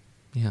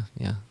 Yeah.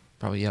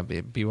 Probably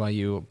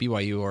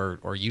BYU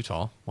or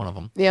Utah, one of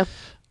them. Yeah.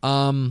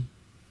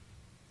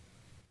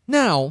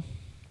 Now,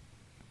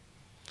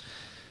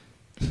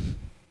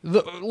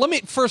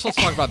 let's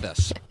talk about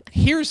this.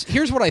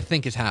 Here's what I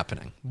think is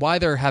happening. Why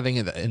they're having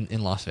it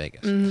in Las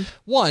Vegas. Mm-hmm.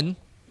 One,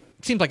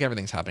 it seems like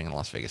everything's happening in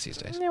Las Vegas these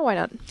days. Yeah, why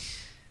not?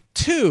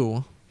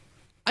 Two,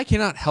 I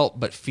cannot help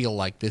but feel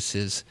like this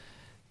is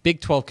Big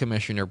 12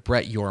 Commissioner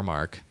Brett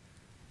Yormark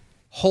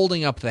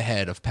holding up the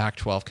head of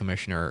Pac-12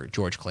 Commissioner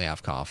George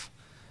Kliavkoff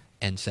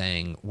and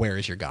saying, "Where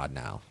is your God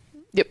now?"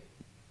 Yep.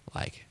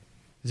 Like,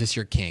 is this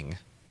your king?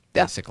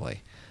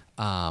 Basically.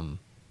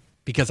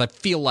 Because I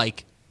feel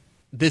like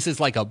this is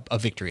like a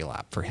victory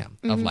lap for him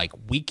of like,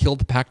 we killed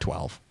the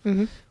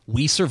Pac-12.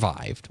 We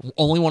survived.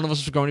 Only one of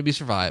us was going to be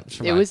survived.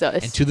 It was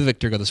us. And to the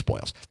victor go the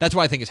spoils. That's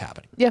what I think is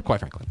happening. Yeah. Quite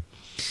frankly.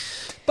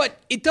 But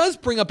it does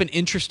bring up an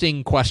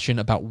interesting question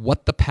about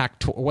what the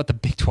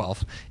Big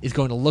 12 is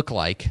going to look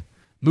like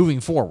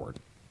moving forward.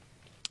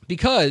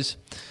 Because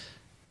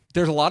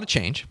there's a lot of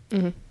change.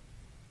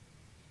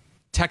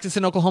 Texas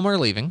and Oklahoma are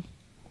leaving.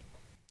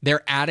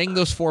 They're adding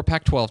those 4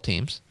 Pac-12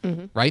 teams,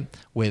 right?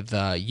 With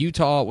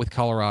Utah, with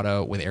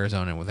Colorado, with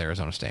Arizona, and with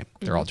Arizona State.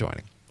 They're all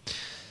joining.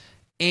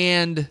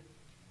 And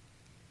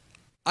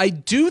I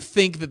do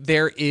think that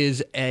there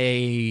is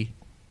a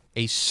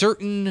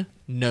certain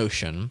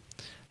notion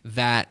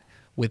that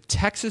with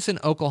Texas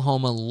and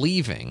Oklahoma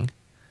leaving,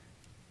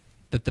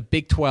 that the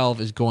Big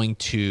 12 is going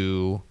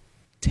to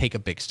take a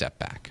big step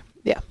back.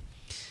 Yeah.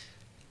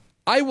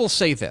 I will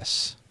say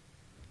this.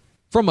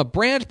 From a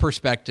brand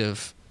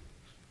perspective,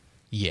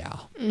 yeah.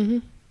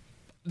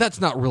 That's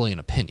not really an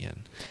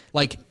opinion.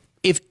 Like,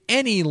 if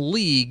any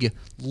league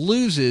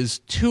loses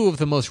 2 of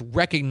the most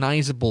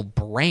recognizable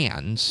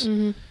brands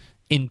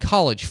in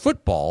college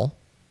football,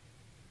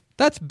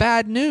 that's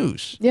bad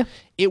news. Yeah.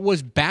 It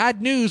was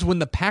bad news when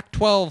the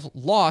Pac-12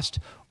 lost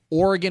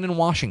Oregon and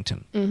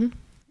Washington.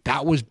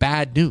 That was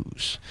bad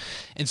news.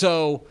 And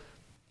so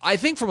I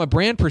think from a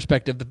brand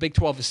perspective, the Big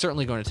 12 is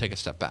certainly going to take a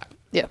step back.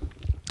 Yeah.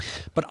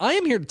 But I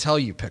am here to tell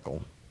you,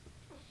 Pickle,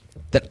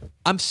 that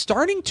I'm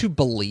starting to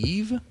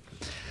believe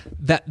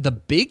that the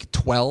Big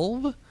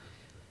 12,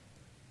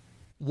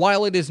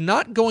 while it is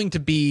not going to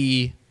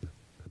be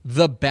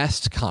the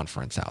best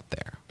conference out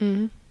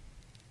there,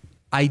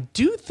 I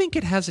do think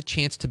it has a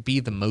chance to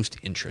be the most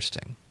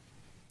interesting.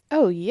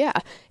 Oh, yeah.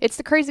 It's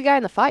the crazy guy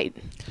in the fight.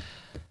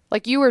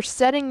 Like, you are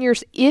setting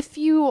if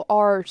you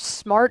are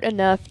smart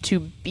enough to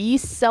be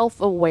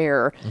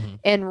self-aware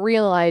and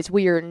realize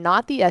we are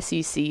not the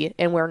SEC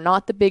and we're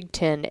not the Big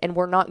Ten and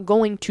we're not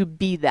going to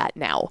be that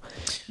now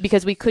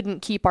because we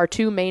couldn't keep our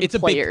 2 main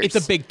players. It's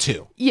a big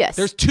 2. Yes.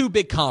 There's 2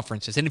 big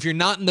conferences. And if you're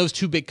not in those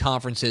 2 big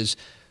conferences,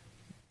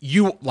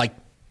 you, like,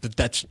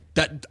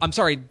 I'm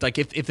sorry, like,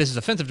 if this is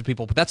offensive to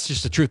people, but that's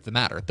just the truth of the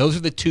matter. Those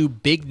are the 2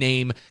 big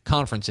name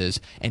conferences,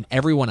 and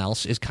everyone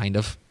else is kind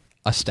of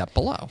a step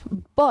below.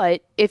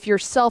 But if you're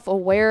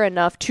self-aware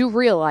enough to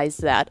realize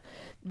that,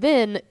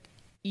 then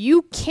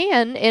you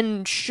can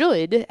and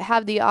should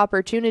have the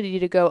opportunity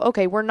to go,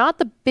 okay, we're not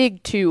the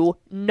big 2,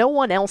 no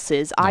one else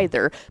is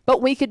either,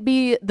 but we could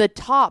be the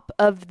top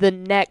of the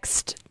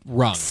next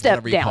rung,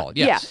 step down. Call it.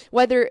 Yes.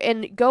 Yeah,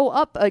 and go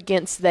up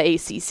against the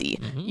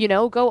ACC,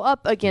 go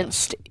up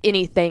against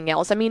anything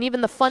else. I mean,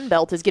 even the Fun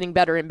Belt is getting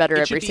better and better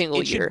every single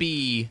year. It should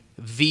be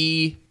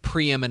the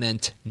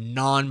preeminent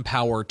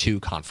non-power 2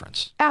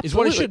 conference. Absolutely. Is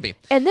what it should be.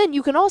 And then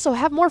you can also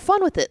have more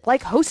fun with it,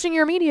 like hosting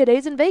your media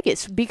days in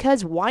Vegas,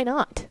 because why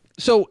not?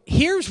 So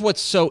here's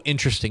what's so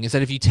interesting is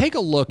that if you take a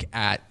look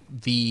at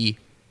this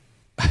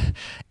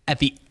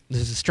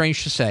is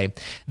strange to say,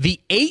 the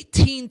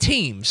 18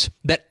 teams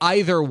that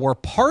either were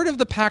part of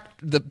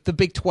the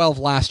Big 12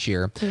 last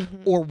year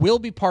or will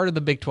be part of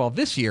the Big 12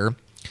 this year.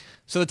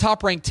 So the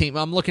top ranked team,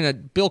 I'm looking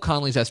at Bill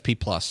Connolly's SP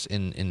Plus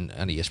on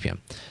ESPN.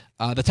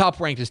 The top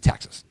ranked is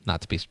Texas,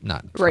 not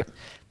right.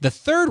 The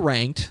third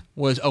ranked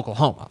was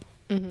Oklahoma.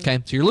 Okay,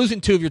 so you're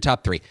losing 2 of your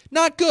top 3.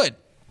 Not good.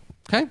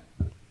 Okay.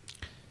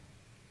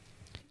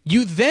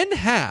 You then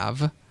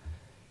have,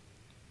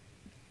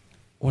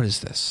 what is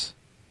this?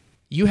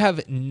 You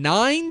have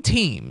 9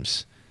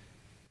 teams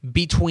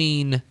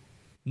between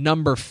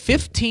number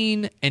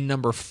 15 and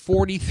number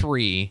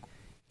 43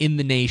 in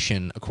the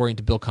nation, according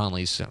to Bill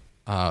Connolly's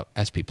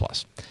SP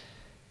Plus.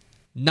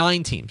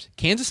 9 teams.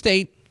 Kansas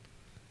State,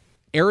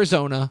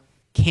 Arizona,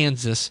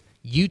 Kansas,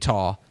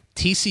 Utah,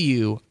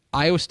 TCU,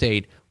 Iowa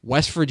State,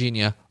 West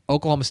Virginia,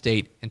 Oklahoma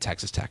State, and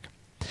Texas Tech.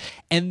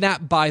 And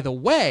that, by the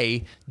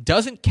way,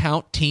 doesn't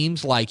count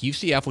teams like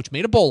UCF, which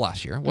made a bowl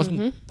last year. It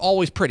wasn't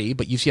always pretty,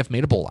 but UCF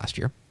made a bowl last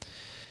year.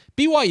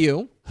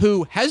 BYU,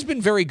 who has been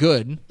very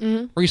good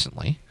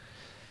recently.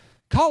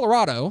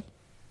 Colorado.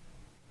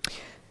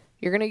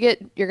 You're gonna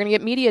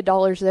get media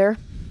dollars there.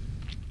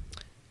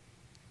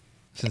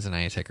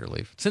 Cincinnati take or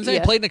leave.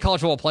 Cincinnati played in the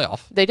college football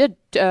playoff. They did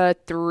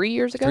 3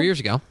 years ago. 3 years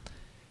ago.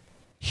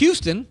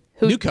 Houston,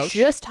 who new coach,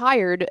 just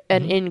hired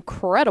an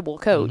incredible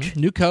coach.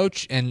 New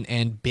coach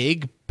and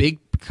big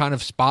kind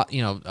of spot.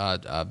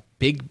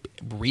 Big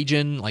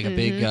region, like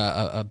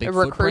a big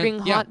recruiting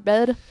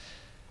hotbed. Yeah.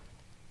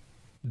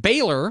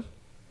 Baylor,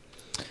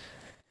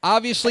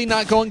 obviously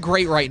not going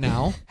great right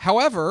now.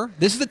 However,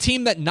 this is the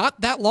team that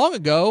not that long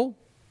ago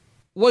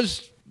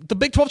was the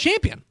Big 12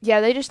 champion. Yeah,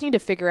 they just need to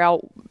figure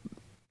out.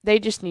 They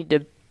just need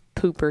to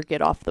poop or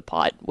get off the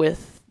pot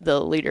with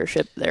the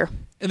leadership there.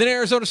 And then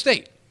Arizona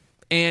State.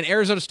 And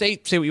Arizona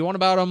State, say what you want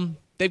about them.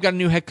 They've got a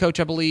new head coach,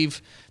 I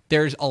believe.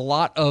 There's a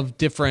lot of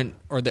different,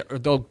 or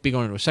they'll be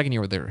going into a second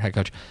year with their head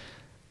coach.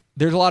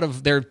 There's a lot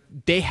of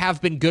they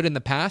have been good in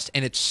the past,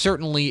 and it's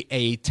certainly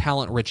a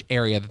talent-rich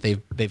area that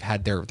they've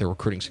had their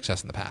recruiting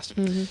success in the past.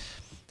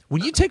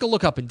 when you take a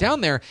look up and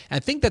down there, and I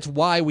think that's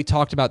why we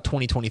talked about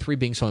 2023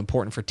 being so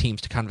important for teams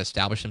to kind of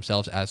establish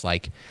themselves as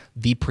like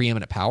the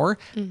preeminent power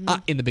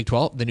in the Big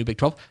 12, the new Big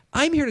 12.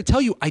 I'm here to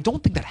tell you, I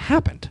don't think that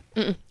happened.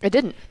 It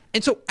didn't.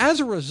 And so as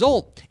a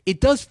result, it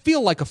does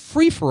feel like a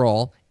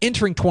free-for-all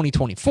entering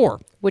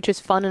 2024. Which is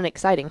fun and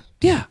exciting.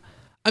 Yeah.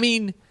 I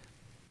mean,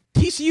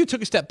 TCU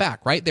took a step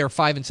back, right? They were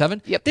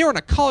 5-7. Yep. They were in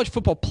a college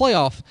football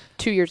playoff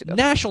 2 years ago.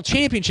 national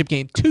championship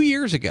game 2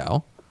 years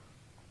ago.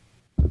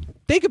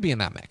 They could be in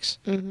that mix,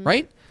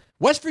 right?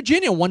 West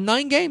Virginia won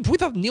 9 games. We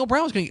thought Neil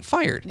Brown was going to get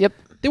fired. Yep.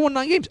 They won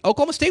 9 games.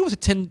 Oklahoma State was a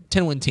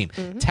 10-win team.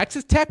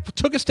 Texas Tech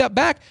took a step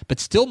back, but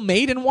still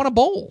made and won a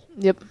bowl.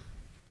 Yep.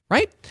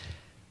 Right?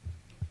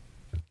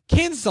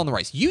 Kansas is on the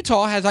rise.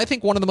 Utah has, I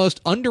think, one of the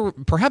most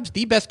perhaps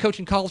the best coach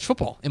in college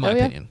football, in my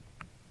opinion.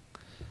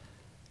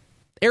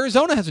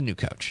 Arizona has a new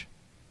coach.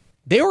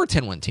 They were a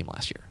 10-win team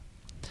last year.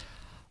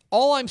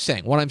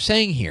 What I'm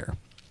saying here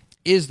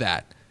is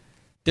that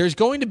there's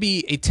going to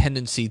be a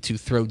tendency to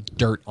throw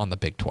dirt on the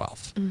Big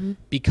 12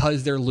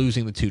 because they're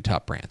losing the 2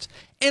 top brands.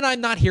 And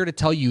I'm not here to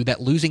tell you that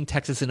losing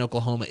Texas and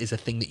Oklahoma is a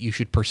thing that you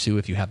should pursue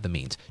if you have the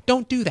means.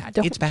 Don't do that.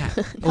 It's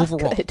bad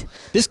overall. Good.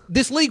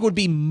 This league would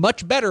be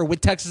much better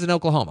with Texas and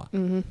Oklahoma.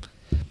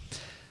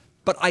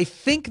 But I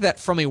think that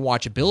from a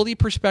watchability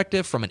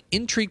perspective, from an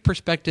intrigue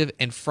perspective,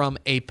 and from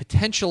a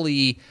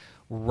potentially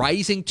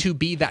rising to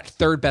be that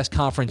third best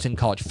conference in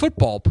college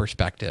football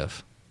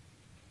perspective,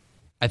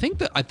 I think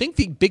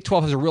the Big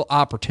 12 has a real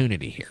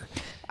opportunity here.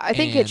 I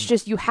think it's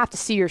just you have to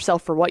see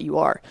yourself for what you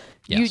are.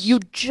 Yes. You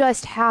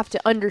just have to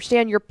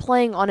understand you're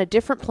playing on a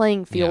different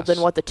playing field Yes.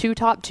 than what the 2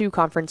 top 2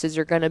 conferences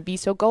are going to be.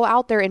 So go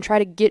out there and try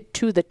to get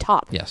to the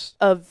top Yes.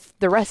 of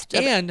the rest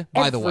of By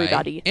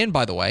everybody.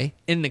 the way,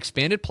 in an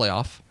expanded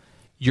playoff,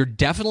 you're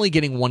definitely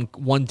getting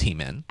one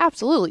team in.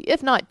 Absolutely.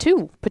 If not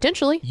 2,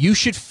 potentially. You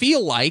should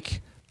feel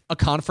like a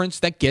conference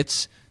that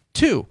gets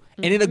 2.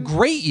 And in a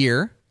great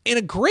year,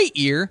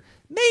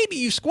 maybe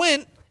you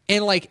squint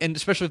and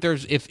especially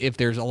if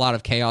there's a lot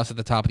of chaos at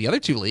the top of the other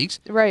 2 leagues,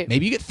 right?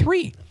 Maybe you get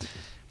 3.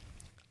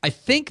 I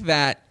think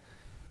that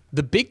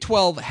the Big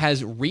 12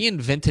 has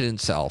reinvented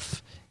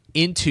itself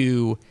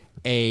into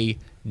a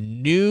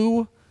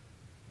new,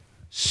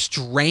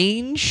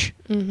 strange,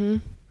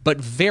 but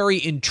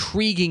very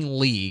intriguing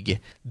league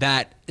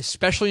that,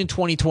 especially in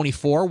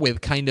 2024,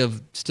 with kind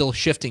of still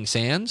shifting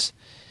sands,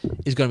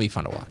 is going to be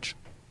fun to watch.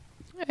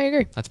 I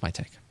agree. That's my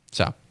take.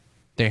 So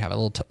there you have it, a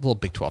little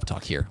Big 12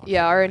 talk here.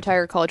 Yeah, our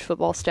entire college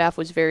football staff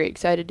was very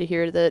excited to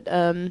hear that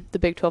the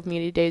Big 12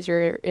 Media Days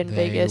are in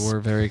Vegas. They were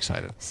very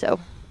excited. So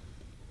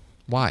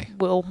why?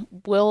 We'll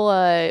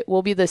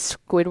be the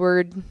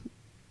Squidward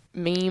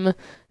meme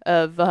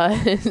of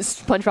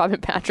SpongeBob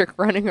and Patrick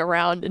running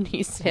around, and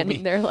he's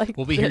standing there like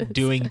we'll be here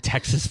doing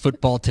Texas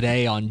football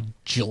today on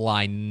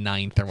July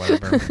 9th or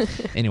whatever.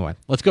 Anyway,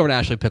 let's go over to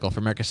Ashley Pickle for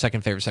America's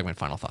second favorite segment.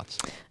 Final thoughts.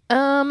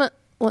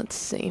 Let's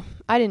see.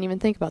 I didn't even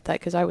think about that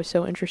because I was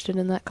so interested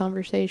in that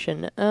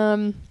conversation.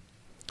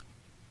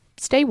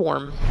 Stay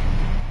warm.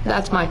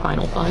 That's my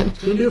final thought.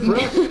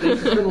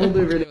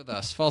 With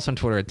us. Follow us on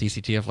Twitter at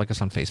DCTF. Like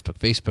us on Facebook,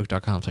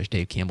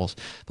 facebook.com/Dave Campbell's.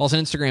 Follow us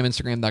on Instagram,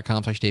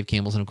 instagram.com/Dave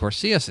Campbell's. And, of course,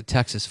 see us at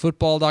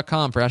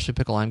texasfootball.com. For Ashley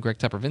Pickle, I'm Greg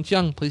Tepper. Vince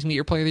Young, please meet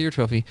your Player of the Year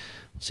trophy.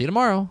 We'll see you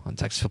tomorrow on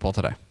Texas Football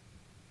Today.